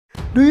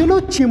Do you know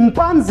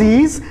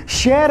chimpanzees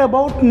share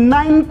about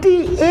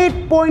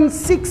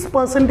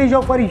 98.6%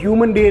 of our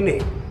human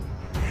DNA?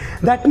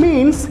 That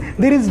means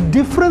there is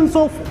difference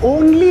of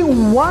only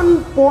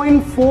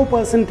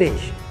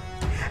 1.4%.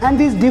 And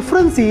this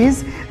difference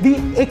is the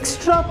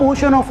extra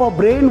portion of our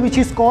brain which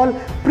is called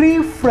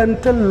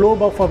prefrontal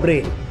lobe of our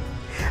brain.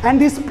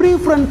 And this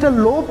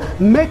prefrontal lobe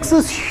makes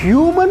us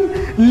human,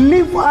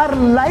 live our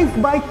life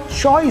by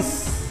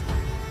choice.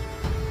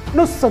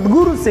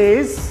 Sadhguru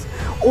says,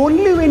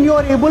 only when you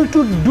are able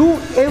to do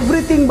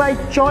everything by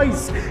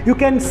choice, you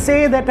can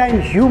say that I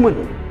am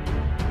human.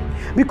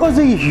 Because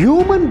a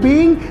human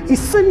being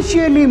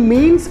essentially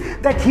means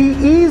that he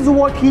is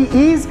what he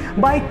is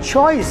by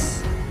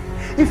choice.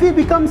 If he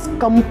becomes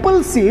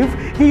compulsive,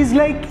 he is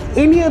like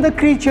any other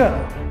creature.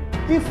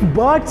 If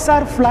birds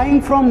are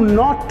flying from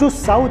north to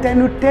south and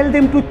you tell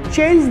them to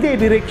change their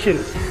direction,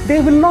 they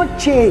will not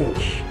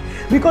change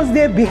because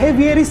their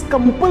behavior is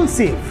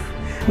compulsive.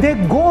 They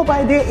go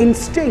by their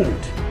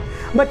instinct.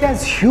 But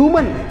as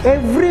human,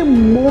 every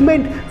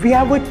moment we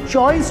have a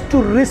choice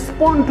to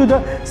respond to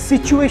the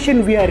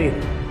situation we are in.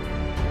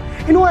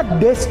 Our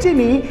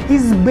destiny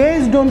is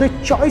based on the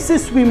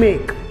choices we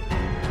make.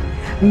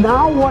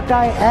 Now what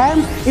I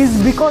am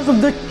is because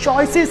of the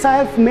choices I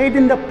have made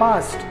in the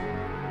past.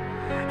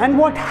 And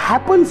what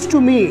happens to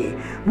me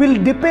will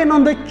depend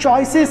on the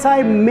choices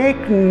I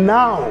make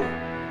now.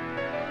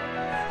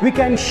 We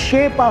can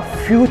shape our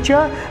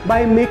future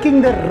by making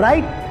the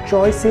right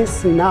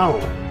choices now.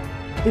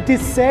 It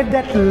is said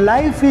that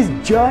life is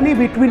journey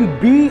between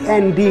B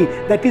and D,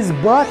 that is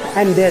birth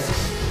and death.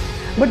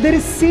 But there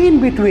is C in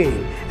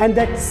between, and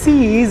that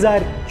C is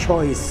our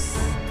choice.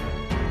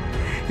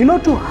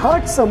 To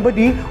hurt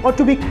somebody or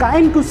to be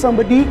kind to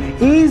somebody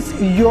is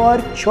your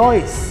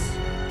choice.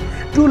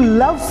 To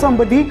love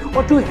somebody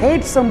or to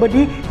hate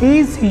somebody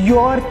is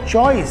your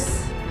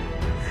choice.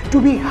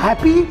 To be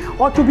happy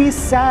or to be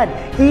sad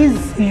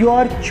is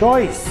your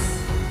choice.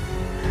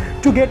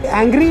 To get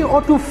angry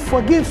or to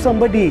forgive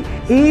somebody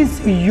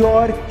is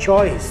your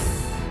choice.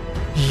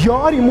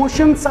 Your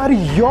emotions are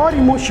your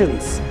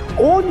emotions.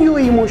 Own your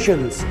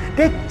emotions.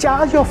 Take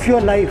charge of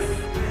your life.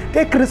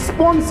 Take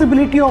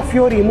responsibility of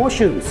your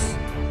emotions.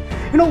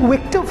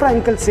 Viktor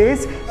Frankl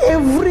says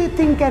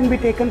everything can be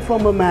taken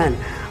from a man,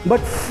 but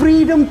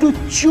freedom to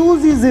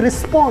choose his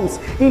response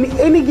in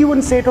any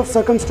given set of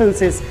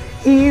circumstances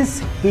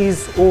is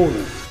his own.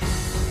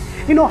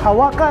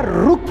 हवा का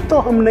रुख तो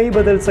हम नहीं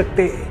बदल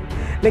सकते,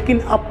 लेकिन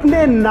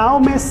अपने नाव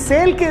में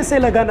सेल कैसे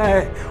लगाना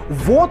है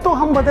वो तो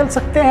हम बदल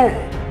सकते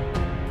हैं.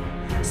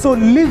 So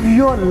live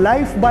your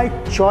life by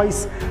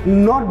choice,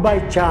 not by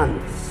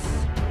chance.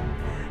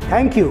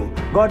 Thank you.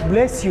 God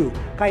bless you.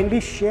 Kindly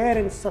share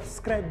and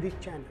subscribe this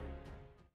channel.